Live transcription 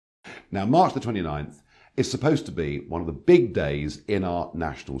Now, March the 29th is supposed to be one of the big days in our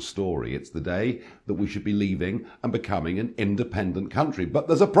national story. It's the day that we should be leaving and becoming an independent country. But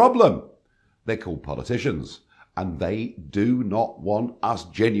there's a problem. They're called politicians, and they do not want us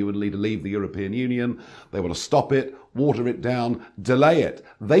genuinely to leave the European Union. They want to stop it, water it down, delay it.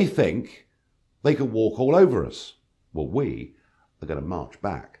 They think they can walk all over us. Well, we are going to march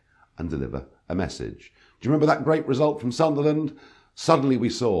back and deliver a message. Do you remember that great result from Sunderland? Suddenly we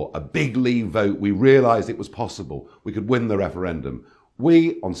saw a big Leave vote. We realised it was possible. We could win the referendum.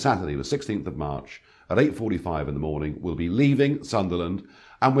 We, on Saturday, the 16th of March, at 8:45 in the morning, will be leaving Sunderland,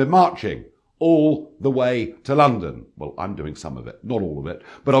 and we're marching all the way to London. Well, I'm doing some of it, not all of it,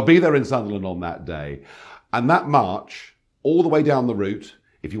 but I'll be there in Sunderland on that day. And that march, all the way down the route,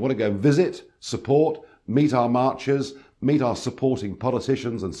 if you want to go and visit, support, meet our marchers, meet our supporting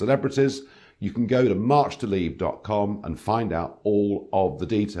politicians and celebrities, you can go to marchtoleave.com and find out all of the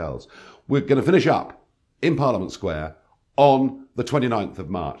details. We're going to finish up in Parliament Square on the 29th of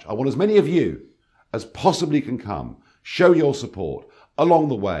March. I want as many of you as possibly can come, show your support along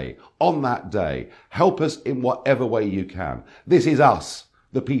the way, on that day. Help us in whatever way you can. This is us,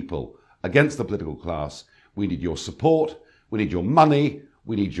 the people, against the political class. We need your support, we need your money,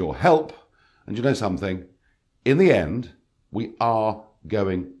 we need your help. And you know something? In the end, we are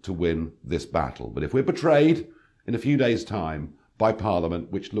going to win this battle. But if we're betrayed in a few days' time by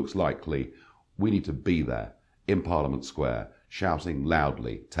Parliament, which looks likely, we need to be there in Parliament Square, shouting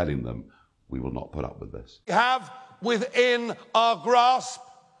loudly, telling them we will not put up with this. We have within our grasp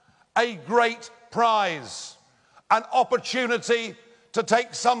a great prize, an opportunity to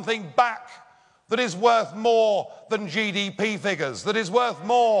take something back that is worth more than GDP figures, that is worth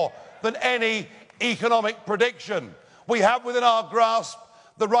more than any economic prediction. We have within our grasp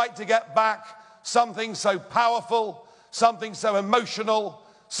the right to get back something so powerful, something so emotional,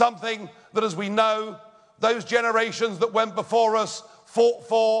 something that, as we know, those generations that went before us fought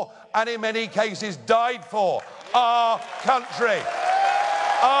for and in many cases died for. Our country.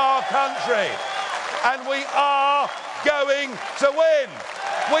 Our country. And we are going to win.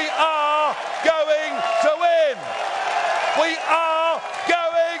 We are going to win. We are